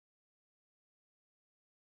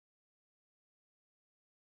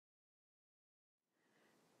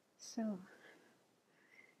So,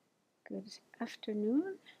 good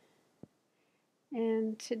afternoon.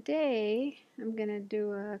 And today I'm going to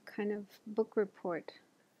do a kind of book report.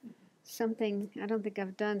 Something I don't think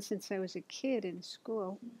I've done since I was a kid in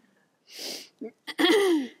school.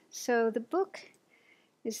 So the book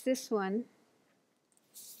is this one.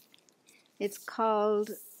 It's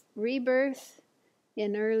called Rebirth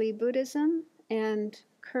in Early Buddhism and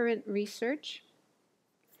Current Research.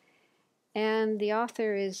 And the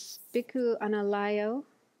author is Bhikkhu Analayo,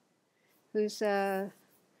 who's a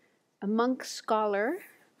monk scholar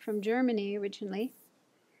from Germany originally.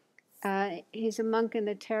 He's a monk in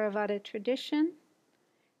the Theravada tradition,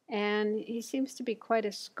 and he seems to be quite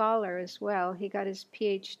a scholar as well. He got his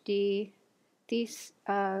PhD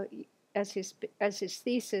as his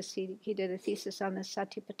thesis. He did a thesis on the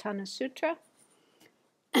Satipatthana Sutra.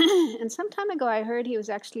 And some time ago I heard he was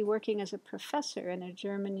actually working as a professor in a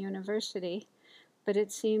German university, but it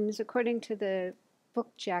seems, according to the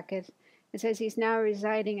book jacket, it says he's now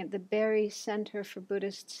residing at the Berry Center for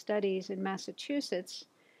Buddhist Studies in Massachusetts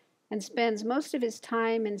and spends most of his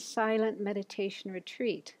time in silent meditation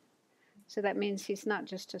retreat. So that means he's not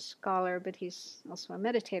just a scholar, but he's also a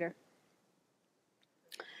meditator.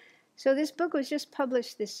 So this book was just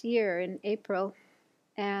published this year in April,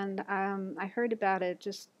 and I heard about it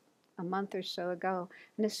just a month or so ago.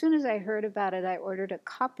 And as soon as I heard about it, I ordered a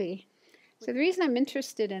copy. So the reason I'm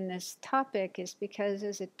interested in this topic is because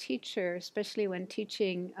as a teacher, especially when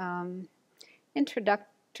teaching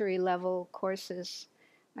introductory level courses,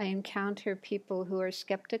 I encounter people who are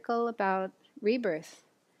skeptical about rebirth.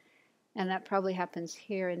 And that probably happens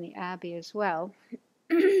here in the Abbey as well.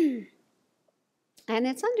 And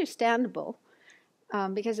it's understandable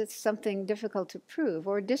because it's something difficult to prove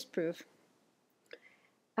or disprove.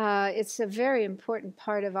 It's a very important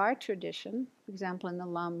part of our tradition, for example, in the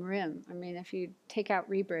Lam Rim. I mean, if you take out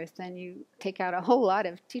rebirth, then you take out a whole lot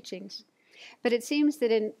of teachings. But it seems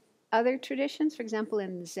that in other traditions, for example,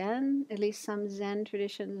 in Zen, at least some Zen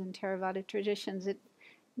traditions and Theravada traditions,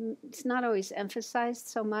 it's not always emphasized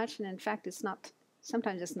so much, and in fact,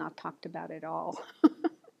 sometimes it's not talked about at all.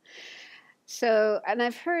 So, and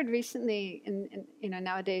I've heard recently,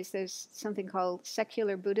 nowadays there's something called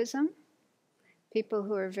secular Buddhism. People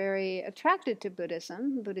who are very attracted to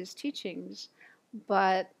Buddhism, Buddhist teachings,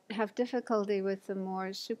 but have difficulty with the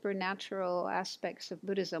more supernatural aspects of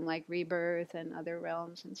Buddhism, like rebirth and other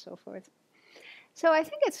realms and so forth. So I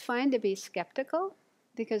think it's fine to be skeptical,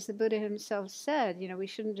 because the Buddha himself said, we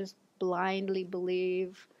shouldn't just blindly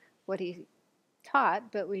believe what he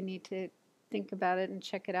taught, but we need to think about it and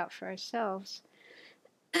check it out for ourselves.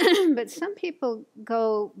 But some people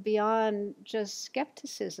go beyond just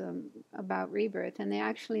skepticism about rebirth, and they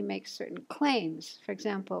actually make certain claims. For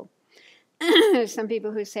example, there's some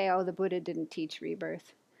people who say, the Buddha didn't teach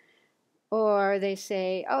rebirth. Or they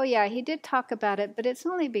say, yeah, he did talk about it, but it's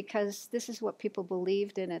only because this is what people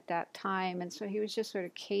believed in at that time, and so he was just sort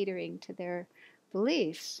of catering to their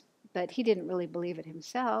beliefs, but he didn't really believe it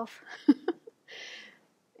himself.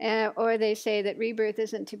 Or they say that rebirth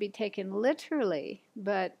isn't to be taken literally,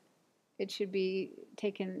 but it should be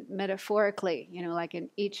taken metaphorically, like in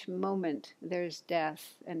each moment there's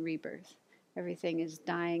death and rebirth. Everything is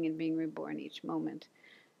dying and being reborn each moment.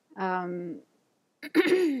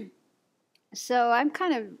 So I'm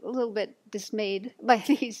kind of a little bit dismayed by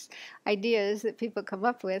these ideas that people come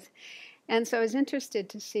up with. And so I was interested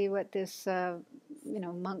to see what this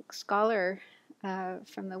monk scholar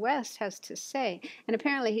from the West has to say. And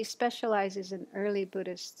apparently he specializes in early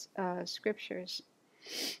Buddhist scriptures.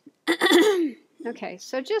 Okay,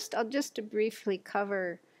 so I'll just to briefly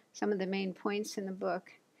cover some of the main points in the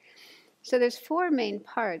book. So there's 4 main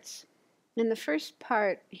parts. In the first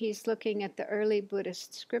part, he's looking at the early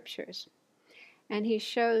Buddhist scriptures. And he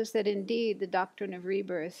shows that indeed the doctrine of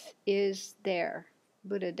rebirth is there.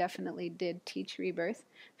 Buddha definitely did teach rebirth.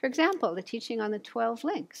 For example, the teaching on the 12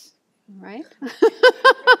 links, right?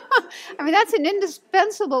 I mean, that's an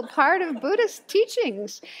indispensable part of Buddhist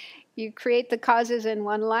teachings. You create the causes in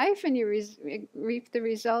one life and you reap the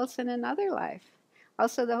results in another life.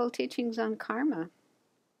 Also, the whole teachings on karma.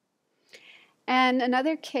 And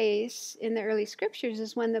another case in the early scriptures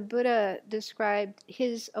is when the Buddha described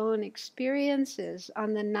his own experiences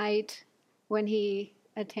on the night when he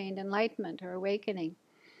attained enlightenment or awakening.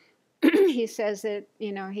 He says that,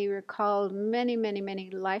 he recalled many, many, many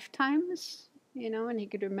lifetimes, and he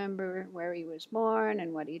could remember where he was born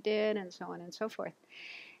and what he did and so on and so forth.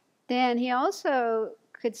 Then he also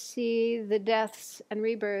could see the deaths and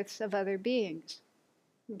rebirths of other beings.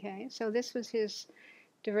 Okay, so this was his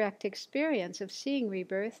direct experience of seeing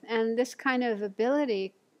rebirth, and this kind of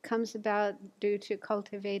ability comes about due to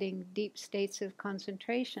cultivating deep states of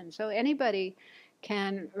concentration. So anybody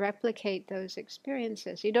can replicate those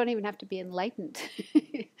experiences. You don't even have to be enlightened.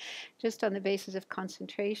 Just on the basis of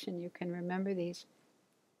concentration, you can remember these.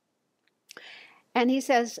 And he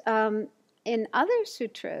says, in other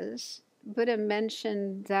sutras, Buddha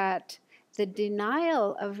mentioned that the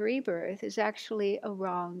denial of rebirth is actually a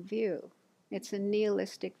wrong view. It's a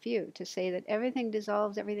nihilistic view to say that everything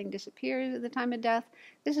dissolves, everything disappears at the time of death.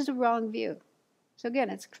 This is a wrong view. So again,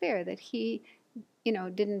 it's clear that he,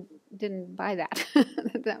 didn't buy that.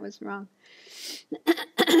 That was wrong.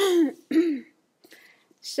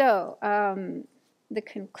 So the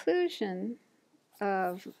conclusion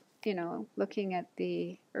of looking at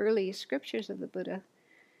the early scriptures of the Buddha,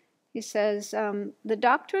 he says, the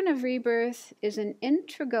doctrine of rebirth is an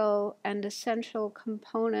integral and essential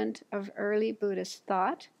component of early Buddhist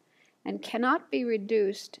thought and cannot be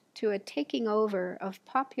reduced to a taking over of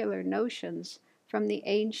popular notions from the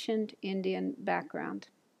ancient Indian background.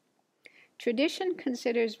 Tradition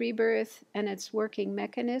considers rebirth and its working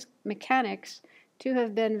mechanics to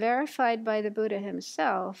have been verified by the Buddha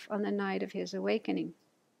himself on the night of his awakening.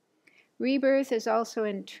 Rebirth is also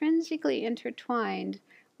intrinsically intertwined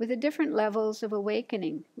with the different levels of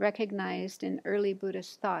awakening recognized in early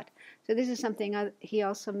Buddhist thought. So this is something he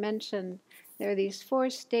also mentioned. There are these 4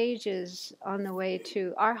 stages on the way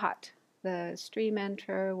to Arhat, the stream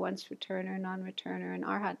enterer, once returner, non-returner, and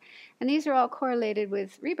Arhat. And these are all correlated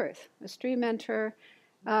with rebirth. A stream enterer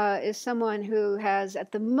is someone who has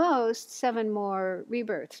at the most 7 more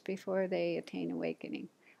rebirths before they attain awakening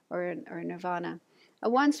or nirvana. A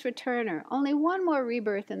once returner, only 1 more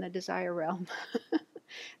rebirth in the desire realm.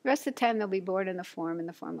 The rest of the time they'll be born in the form in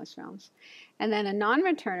the formless realms. And then a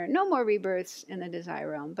non-returner, no more rebirths in the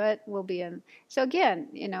desire realm, but will be in. So again,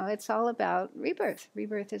 it's all about rebirth.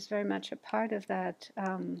 Rebirth is very much a part of that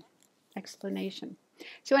explanation.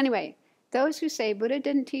 So anyway, those who say Buddha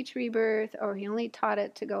didn't teach rebirth or he only taught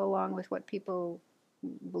it to go along with what people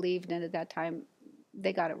believed in at that time,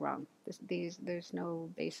 they got it wrong. There's no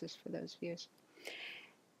basis for those views.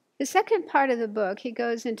 The second part of the book, he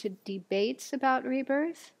goes into debates about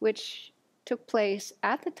rebirth, which took place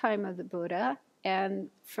at the time of the Buddha and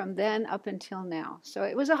from then up until now. So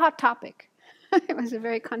it was a hot topic. It was a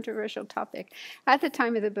very controversial topic at the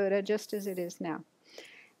time of the Buddha, just as it is now.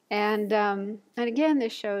 And again,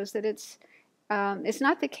 this shows that it's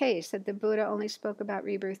not the case that the Buddha only spoke about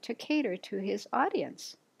rebirth to cater to his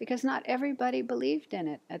audience, because not everybody believed in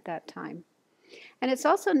it at that time. And it's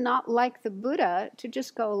also not like the Buddha to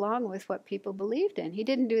just go along with what people believed in. He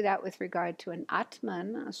didn't do that with regard to an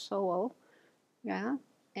Atman, a soul, yeah,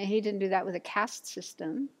 and he didn't do that with a caste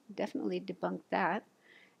system. Definitely debunked that,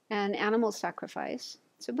 and animal sacrifice.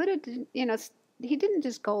 So Buddha didn't, he didn't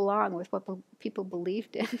just go along with what people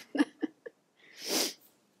believed in.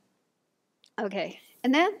 Okay,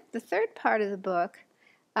 and then the third part of the book,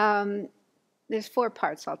 there's 4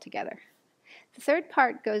 parts altogether. The third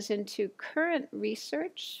part goes into current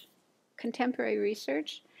research, contemporary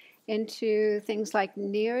research, into things like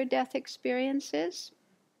near-death experiences.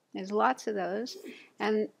 There's lots of those.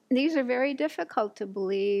 And these are very difficult to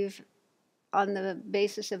believe on the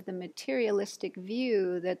basis of the materialistic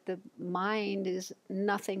view that the mind is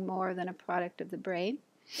nothing more than a product of the brain.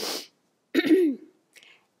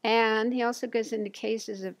 And he also goes into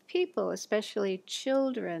cases of people, especially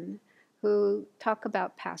children, who talk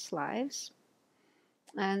about past lives,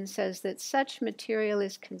 and says that such material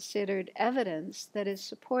is considered evidence that is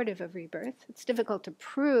supportive of rebirth. It's difficult to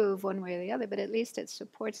prove one way or the other, but at least it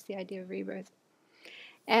supports the idea of rebirth.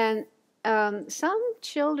 And some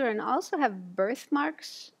children also have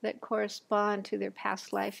birthmarks that correspond to their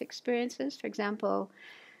past life experiences. For example,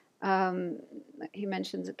 he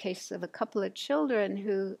mentions a case of a couple of children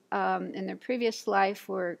who in their previous life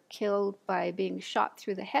were killed by being shot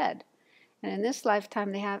through the head. And in this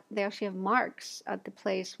lifetime, they actually have marks at the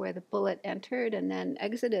place where the bullet entered and then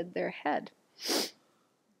exited their head.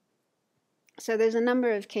 So there's a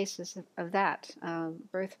number of cases of that,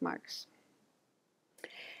 birthmarks.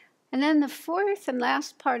 And then the fourth and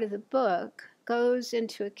last part of the book goes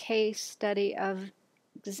into a case study of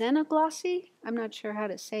xenoglossy. I'm not sure how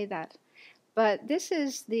to say that. But this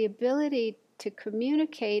is the ability to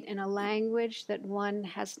communicate in a language that one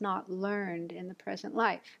has not learned in the present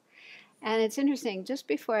life. And it's interesting, just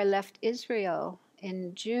before I left Israel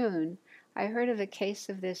in June, I heard of a case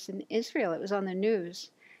of this in Israel. It was on the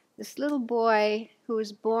news. This little boy who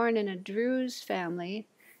was born in a Druze family.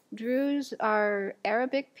 Druze are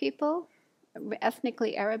Arabic people,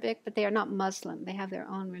 ethnically Arabic, but they are not Muslim. They have their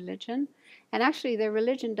own religion. And actually, their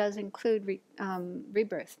religion does include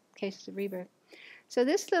rebirth, cases of rebirth. So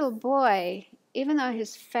this little boy, even though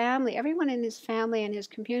his family, everyone in his family and his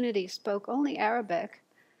community spoke only Arabic,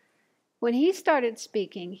 when he started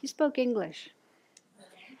speaking, he spoke English.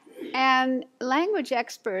 And language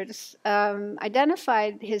experts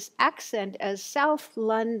identified his accent as South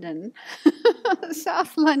London,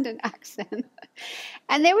 South London accent.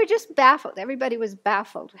 And they were just baffled. Everybody was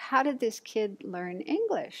baffled. How did this kid learn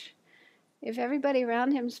English if everybody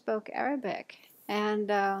around him spoke Arabic?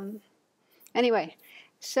 And anyway,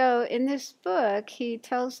 so in this book, he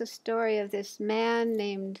tells the story of this man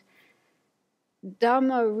named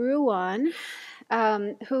Dhammaruwan,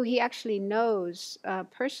 who he actually knows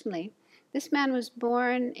personally. This man was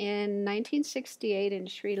born in 1968 in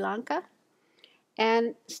Sri Lanka,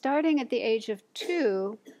 and starting at the age of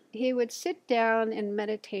 2, he would sit down in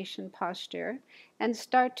meditation posture and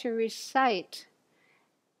start to recite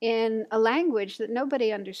in a language that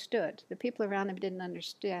nobody understood. The people around him didn't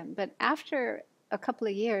understand. But after a couple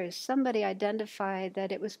of years, somebody identified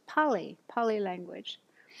that it was Pali language.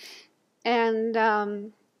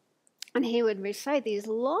 And he would recite these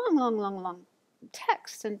long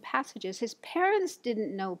texts and passages. His parents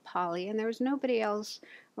didn't know Pali, and there was nobody else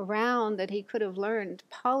around that he could have learned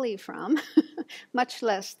Pali from, much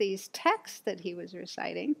less these texts that he was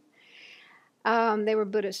reciting. They were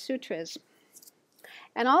Buddhist sutras.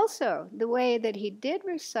 And also, the way that he did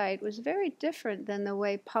recite was very different than the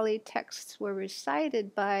way Pali texts were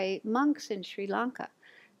recited by monks in Sri Lanka.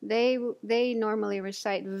 They normally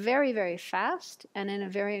recite very, very fast and in a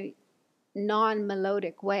very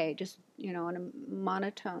non-melodic way, just, in a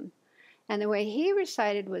monotone. And the way he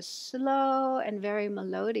recited was slow and very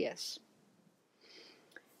melodious.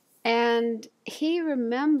 And he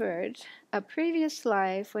remembered a previous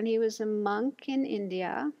life when he was a monk in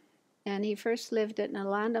India, and he first lived at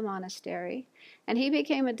Nalanda Monastery, and he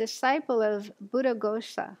became a disciple of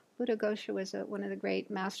Buddhaghosa. Buddhaghosa was one of the great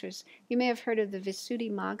masters. You may have heard of the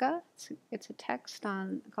Visuddhimagga. It's a text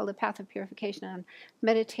called The Path of Purification on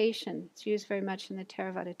meditation. It's used very much in the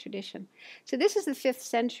Theravada tradition. So this is the 5th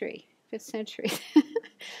century.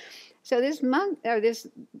 So this monk, or this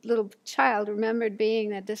little child, remembered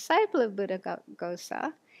being a disciple of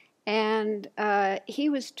Buddhaghosa, and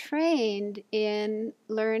he was trained in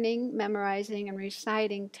learning, memorizing, and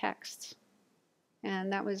reciting texts.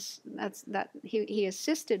 And he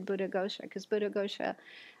assisted Buddhaghosa, because Buddhaghosa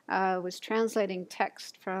was translating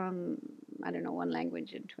text from, one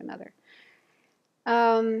language into another.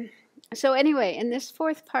 So anyway, in this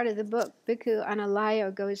 4th part of the book, Bhikkhu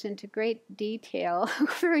Analayo goes into great detail,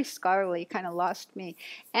 very scholarly, kind of lost me,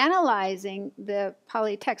 analyzing the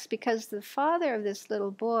Pali text, because the father of this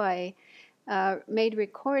little boy made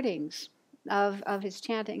recordings of his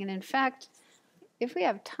chanting. And in fact, if we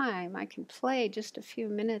have time, I can play just a few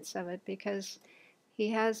minutes of it, because he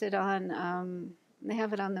has it on, they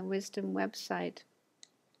have it on the Wisdom website.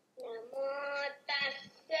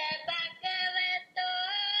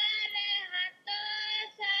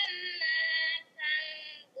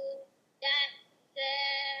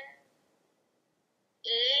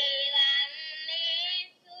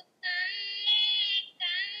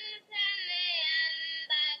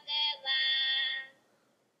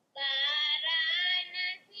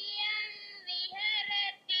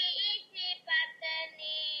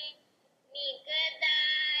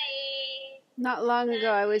 Not long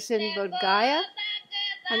ago, I was in Bodh Gaya,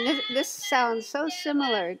 and this sounds so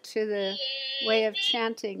similar to the way of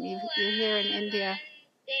chanting you hear in India.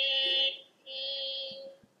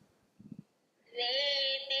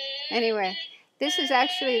 Anyway, this is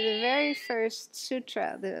actually the very first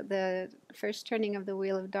sutra, the first turning of the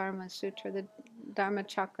wheel of Dharma sutra, the Dharma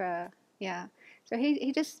chakra. Yeah. So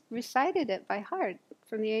he just recited it by heart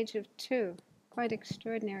from the age of 2. Quite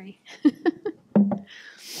extraordinary.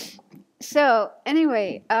 So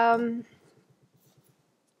anyway, Bhikkhu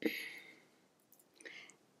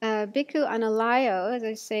Analayo, as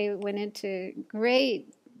I say, went into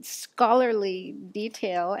great scholarly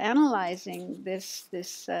detail analyzing these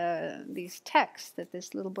texts that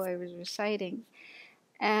this little boy was reciting,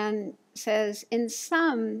 and says, in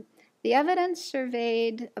sum, the evidence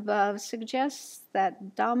surveyed above suggests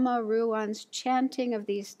that Dhammaruwan's chanting of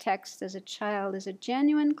these texts as a child is a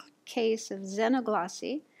genuine case of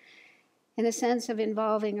xenoglossy, in the sense of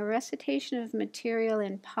involving a recitation of material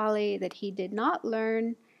in Pali that he did not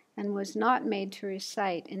learn and was not made to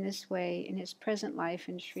recite in this way in his present life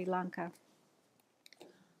in Sri Lanka.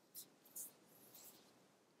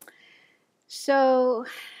 So,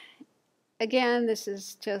 again, this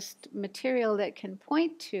is just material that can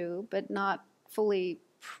point to, but not fully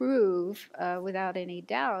prove without any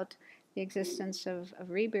doubt, the existence of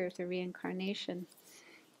rebirth or reincarnation.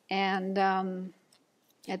 And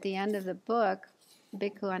at the end of the book,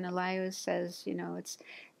 Bhikkhu Analayu says, it's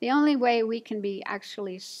the only way we can be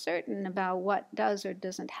actually certain about what does or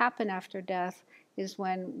doesn't happen after death is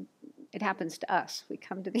when it happens to us. We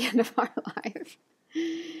come to the end of our life.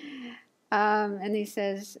 And he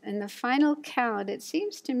says, in the final count, it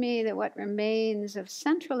seems to me that what remains of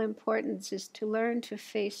central importance is to learn to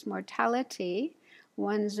face mortality,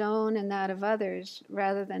 one's own and that of others,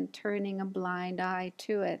 rather than turning a blind eye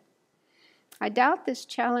to it. I doubt this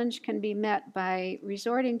challenge can be met by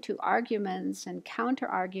resorting to arguments and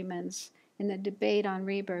counter-arguments in the debate on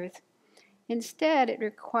rebirth. Instead, it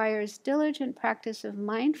requires diligent practice of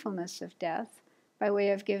mindfulness of death by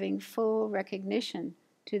way of giving full recognition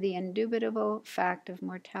to the indubitable fact of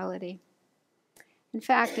mortality. In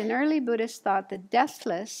fact, in early Buddhist thought, the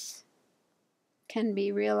deathless can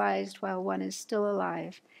be realized while one is still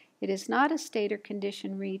alive. It is not a state or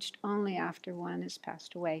condition reached only after one has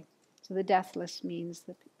passed away. So the deathless means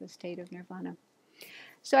the state of nirvana.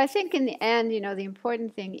 So I think in the end, the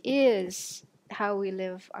important thing is how we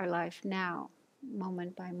live our life now,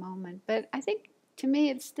 moment by moment. But I think, to me,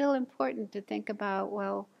 it's still important to think about,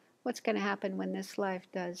 well, what's going to happen when this life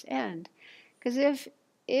does end? Because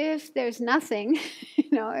if there's nothing,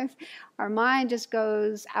 if our mind just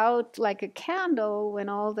goes out like a candle when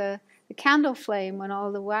all the candle flame, when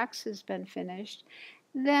all the wax has been finished,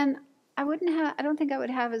 then I don't think I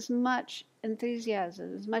would have as much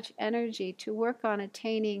enthusiasm, as much energy to work on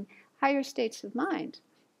attaining higher states of mind.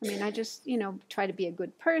 I mean, I just, try to be a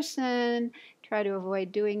good person, try to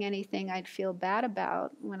avoid doing anything I'd feel bad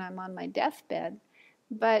about when I'm on my deathbed.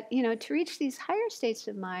 But, to reach these higher states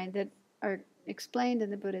of mind that are explained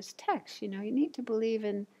in the Buddhist text, you need to believe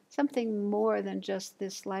in something more than just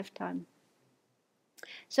this lifetime.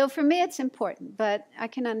 So for me, it's important, but I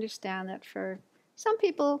can understand that for some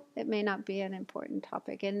people, it may not be an important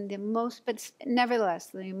topic. But nevertheless,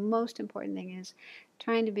 the most important thing is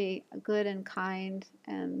trying to be a good and kind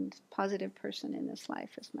and positive person in this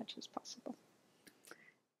life as much as possible.